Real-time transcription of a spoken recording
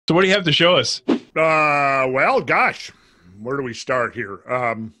So what do you have to show us? Well, gosh, where do we start here?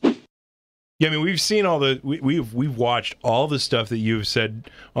 Yeah, I mean, we've seen all the we've watched all the stuff that you've said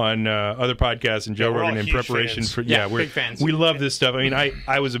on other podcasts and Joe Rogan in preparation fans. for. We're big fans. We love this stuff. I mean,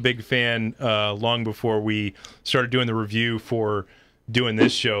 I was a big fan long before we started doing the review for doing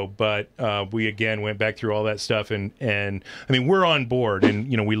this show, but we again went back through all that stuff, and I mean, we're on board, and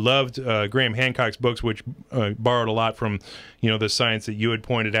we loved Graham Hancock's books, which borrowed a lot from the science that you had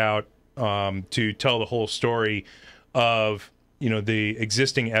pointed out to tell the whole story of the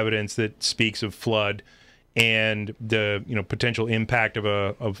existing evidence that speaks of flood and the potential impact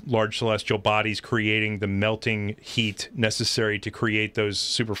of large celestial bodies creating the melting heat necessary to create those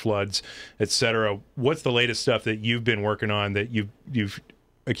super floods, etc. What's the latest stuff that you've been working on that you've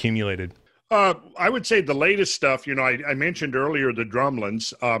accumulated? I would say the latest stuff, I mentioned earlier the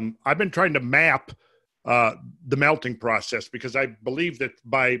drumlins. I've been trying to map the melting process, because I believe that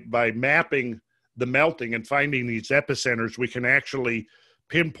by mapping the melting and finding these epicenters, we can actually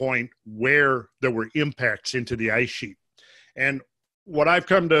pinpoint where there were impacts into the ice sheet. And what I've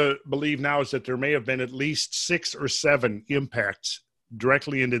come to believe now is that there may have been at least 6 or 7 impacts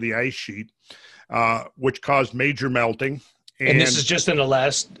directly into the ice sheet, which caused major melting. And this is just in the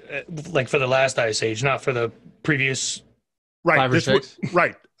last, for the last ice age, not for the previous. Right. 5 or 6.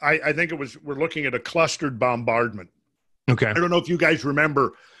 Right. I think we're looking at a clustered bombardment. Okay. I don't know if you guys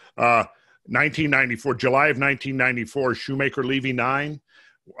remember 1994, July of 1994, Shoemaker-Levy 9.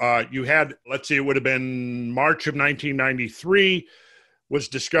 You had, let's see, it would have been March of 1993, was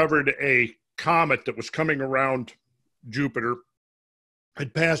discovered a comet that was coming around Jupiter.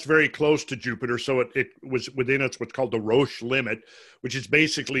 It passed very close to Jupiter, so it was within what's called the Roche limit, which is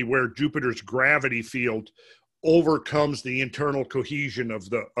basically where Jupiter's gravity field overcomes the internal cohesion of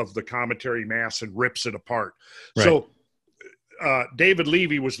the cometary mass and rips it apart. Right. So David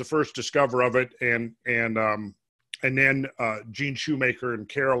Levy was the first discoverer of it, and then Gene Shoemaker and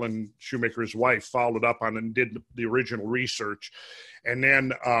Carolyn Shoemaker, his wife, followed up on it and did the original research. And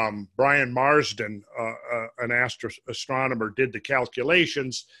then Brian Marsden, an astronomer, did the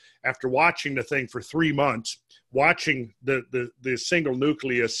calculations after watching the thing for 3 months, watching the single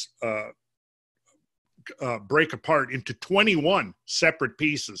nucleus break apart into 21 separate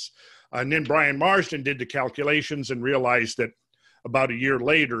pieces. And then Brian Marsden did the calculations and realized that about a year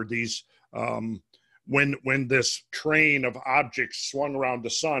later, these when this train of objects swung around the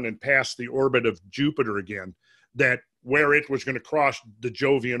sun and passed the orbit of Jupiter again, that where it was going to cross the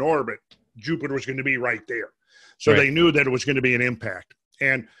Jovian orbit, Jupiter was going to be right there. So They knew that it was going to be an impact.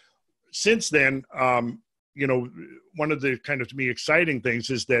 And since then, one of the kind of, to me, exciting things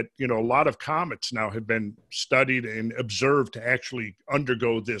is that, a lot of comets now have been studied and observed to actually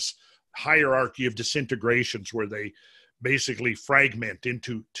undergo this hierarchy of disintegrations where they basically fragment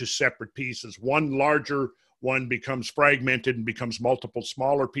into separate pieces. One larger one becomes fragmented and becomes multiple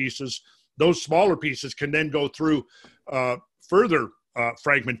smaller pieces. Those smaller pieces can then go through further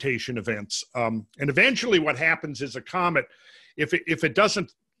fragmentation events. And eventually what happens is a comet, if it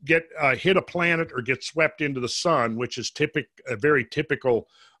doesn't get hit a planet or get swept into the sun, which is a very typical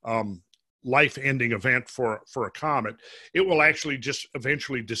life-ending event for a comet, it will actually just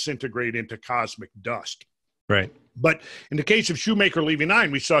eventually disintegrate into cosmic dust. Right. But in the case of Shoemaker-Levy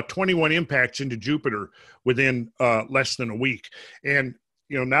 9, we saw 21 impacts into Jupiter within less than a week. And,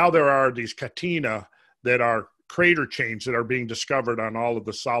 now there are these catena that are crater chains that are being discovered on all of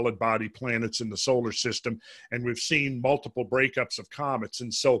the solid body planets in the solar system. And we've seen multiple breakups of comets.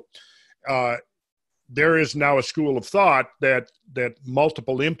 And so there is now a school of thought that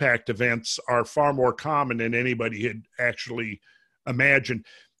multiple impact events are far more common than anybody had actually imagined.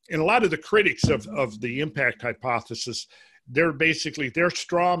 And a lot of the critics of the impact hypothesis, their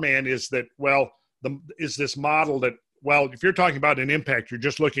straw man is that, is this model that, if you're talking about an impact, you're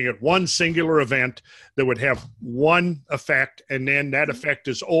just looking at one singular event that would have one effect, and then that effect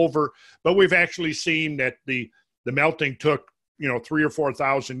is over. But we've actually seen that the melting took, 3,000 or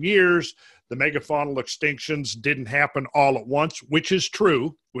 4,000 years. The megafaunal extinctions didn't happen all at once, which is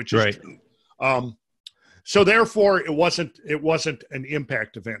true. True. So therefore, it wasn't an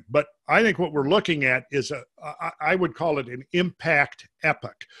impact event. But I think what we're looking at is I would call it an impact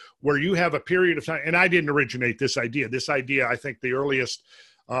epoch, where you have a period of time. And I didn't originate this idea. This idea, I think the earliest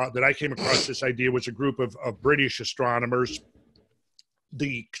that I came across this idea was a group of British astronomers,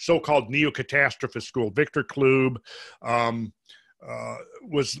 the so-called neo-catastrophist school. Victor Klube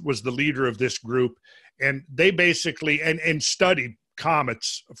was the leader of this group. And they basically, and studied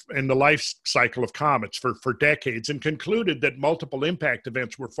comets and the life cycle of comets for decades, and concluded that multiple impact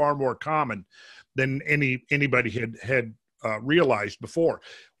events were far more common than anybody had realized before.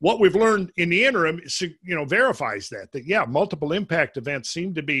 What we've learned in the interim, verifies that yeah, multiple impact events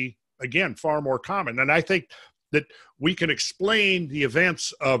seem to be, again, far more common. And I think that we can explain the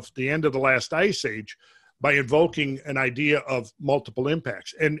events of the end of the last ice age by invoking an idea of multiple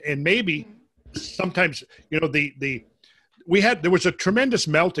impacts. And maybe sometimes, there was a tremendous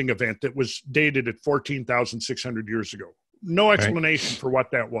melting event that was dated at 14,600 years ago. No explanation for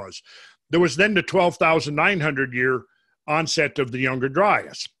what that was. There was then the 12,900 year onset of the Younger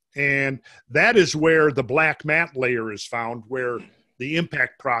Dryas. And that is where the black mat layer is found, where the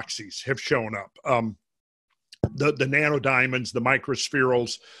impact proxies have shown up. The nanodiamonds, the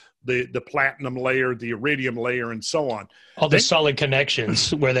microspherals, the platinum layer, the iridium layer, and so on. All the solid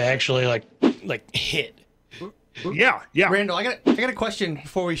connections where they actually like hit. Yeah. Randall, I got a question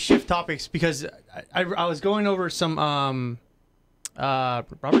before we shift topics, because I was going over some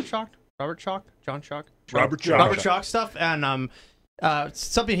Robert Shoch stuff, and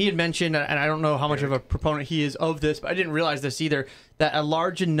something he had mentioned, and I don't know how much of a proponent he is of this, but I didn't realize this either, that a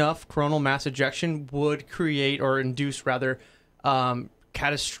large enough coronal mass ejection would create, or induce rather,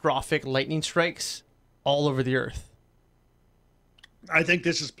 catastrophic lightning strikes all over the Earth. I think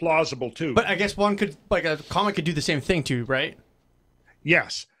this is plausible too. But I guess one could, like a comet could do the same thing too, right?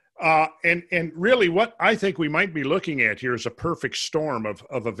 Yes. And really what I think we might be looking at here is a perfect storm of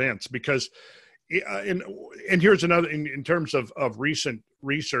events, because and here's another, in terms of recent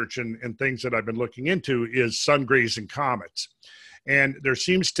research and things that I've been looking into, is Sungrazing comets. And there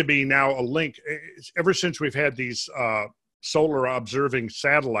seems to be now a link ever since we've had these solar observing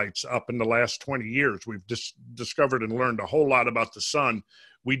satellites up in the last 20 years. We've discovered and learned a whole lot about the sun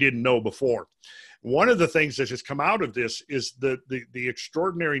we didn't know before. One of the things that has come out of this is the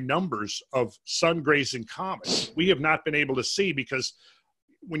extraordinary numbers of sun-grazing comets we have not been able to see, because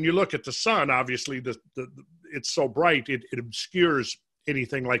when you look at the sun, obviously it's so bright it obscures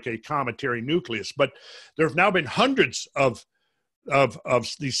anything like a cometary nucleus. But there have now been hundreds of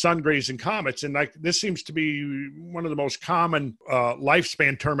these sun-grazing comets, and this seems to be one of the most common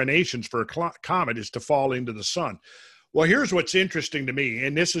lifespan terminations for a comet, is to fall into the sun. Well, here's what's interesting to me,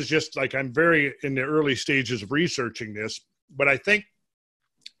 and this is just I'm very in the early stages of researching this, but I think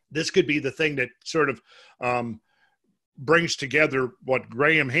this could be the thing that sort of brings together what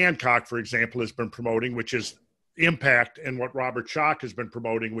Graham Hancock, for example, has been promoting, which is impact, and what Robert Shoch has been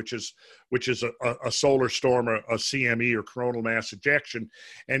promoting, which is a solar storm, or a CME, or coronal mass ejection.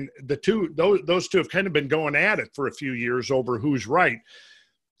 And those two have kind of been going at it for a few years over who's right.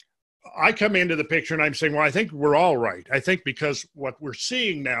 I come into the picture and I'm saying, well, I think we're all right. I think because what we're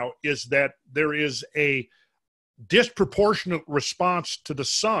seeing now is that there is a disproportionate response to the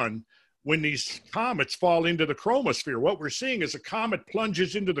sun when these comets fall into the chromosphere. What we're seeing is a comet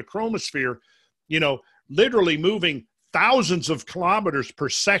plunges into the chromosphere, literally moving thousands of kilometers per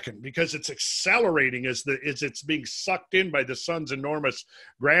second, because it's accelerating as it's being sucked in by the sun's enormous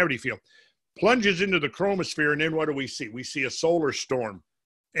gravity field. Plunges into the chromosphere, and then what do we see? We see a solar storm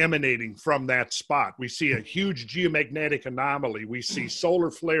emanating from that spot. We see a huge geomagnetic anomaly. We see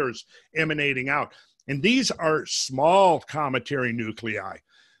solar flares emanating out. And these are small cometary nuclei.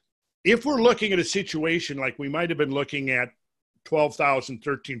 If we're looking at a situation like we might have been looking at 12,000,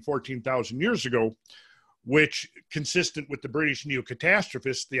 13,000, 14,000 years ago, which, consistent with the British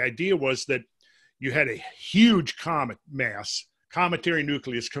neocatastrophists, the idea was that you had a huge comet mass, cometary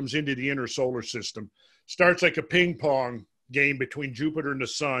nucleus comes into the inner solar system, starts like a ping pong game between Jupiter and the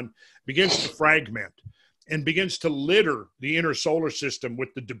sun, begins to fragment, and begins to litter the inner solar system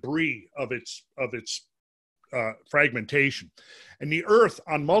with the debris of its fragmentation. And the Earth,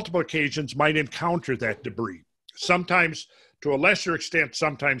 on multiple occasions, might encounter that debris, sometimes to a lesser extent,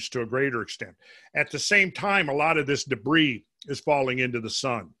 sometimes to a greater extent. At the same time, a lot of this debris is falling into the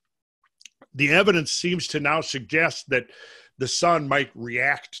sun. The evidence seems to now suggest that the sun might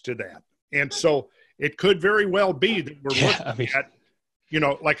react to that. And so it could very well be that we're looking at,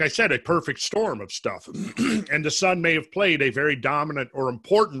 like I said, a perfect storm of stuff. And the sun may have played a very dominant or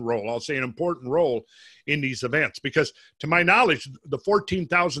important role, I'll say an important role, in these events. Because to my knowledge, the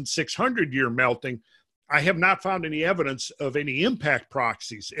 14,600 year melting, I have not found any evidence of any impact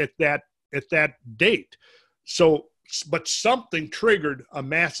proxies at that date. So, but something triggered a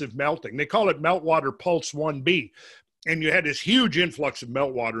massive melting. They call it meltwater pulse 1B. And you had this huge influx of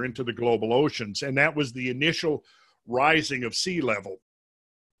meltwater into the global oceans. And that was the initial rising of sea level.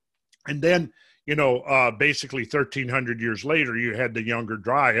 And then, basically 1,300 years later, you had the Younger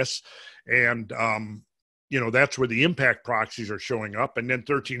Dryas. And, that's where the impact proxies are showing up. And then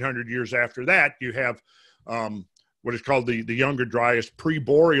 1,300 years after that, you have what is called the Younger Dryas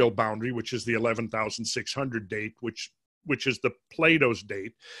pre-boreal boundary, which is the 11,600 date, which which is the Plato's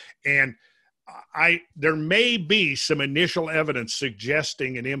date. And there may be some initial evidence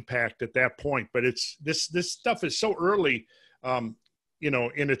suggesting an impact at that point, but this stuff is so early, in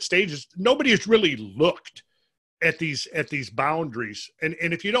its stages. Nobody has really looked at these boundaries, and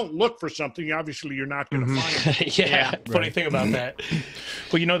if you don't look for something, obviously you're not going to find it. Yeah, funny thing about that.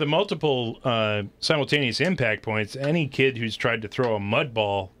 Well, the multiple simultaneous impact points. Any kid who's tried to throw a mud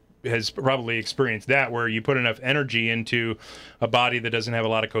ball has probably experienced that, where you put enough energy into a body that doesn't have a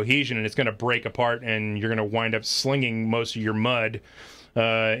lot of cohesion, and it's going to break apart, and you're going to wind up slinging most of your mud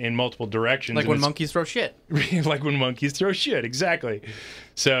in multiple directions. Like when monkeys throw shit. Like when monkeys throw shit, exactly.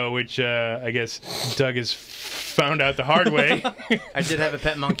 So, which I guess Doug has found out the hard way. I did have a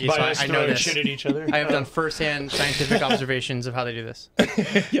pet monkey, so I know this. Shit at each other. I have done firsthand scientific observations of how they do this.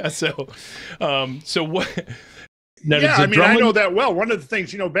 Yeah. So what? Now, yeah, I mean, I know that well. One of the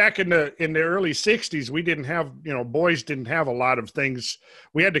things, back in the early 60s, we didn't have, boys didn't have a lot of things.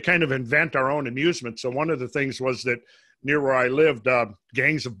 We had to kind of invent our own amusement. So one of the things was that near where I lived,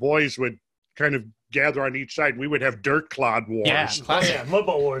 gangs of boys would kind of gather on each side. We would have dirt clod wars. Yeah, mud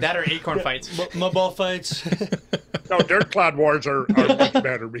ball wars. That or acorn fights. Mud ball fights. No, dirt clod wars are much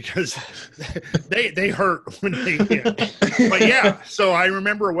better because they hurt when they hit. But yeah, so I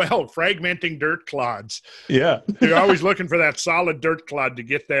remember well fragmenting dirt clods. Yeah, you're always looking for that solid dirt clod to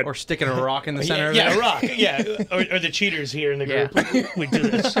get that, or sticking a rock in the center. Yeah, of it. A rock. Yeah, or the cheaters here in the group. We do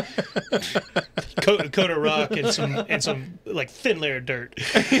this. Coat a rock and some like thin layer of dirt,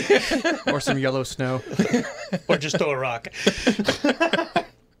 or some yellow snow, or just throw a rock.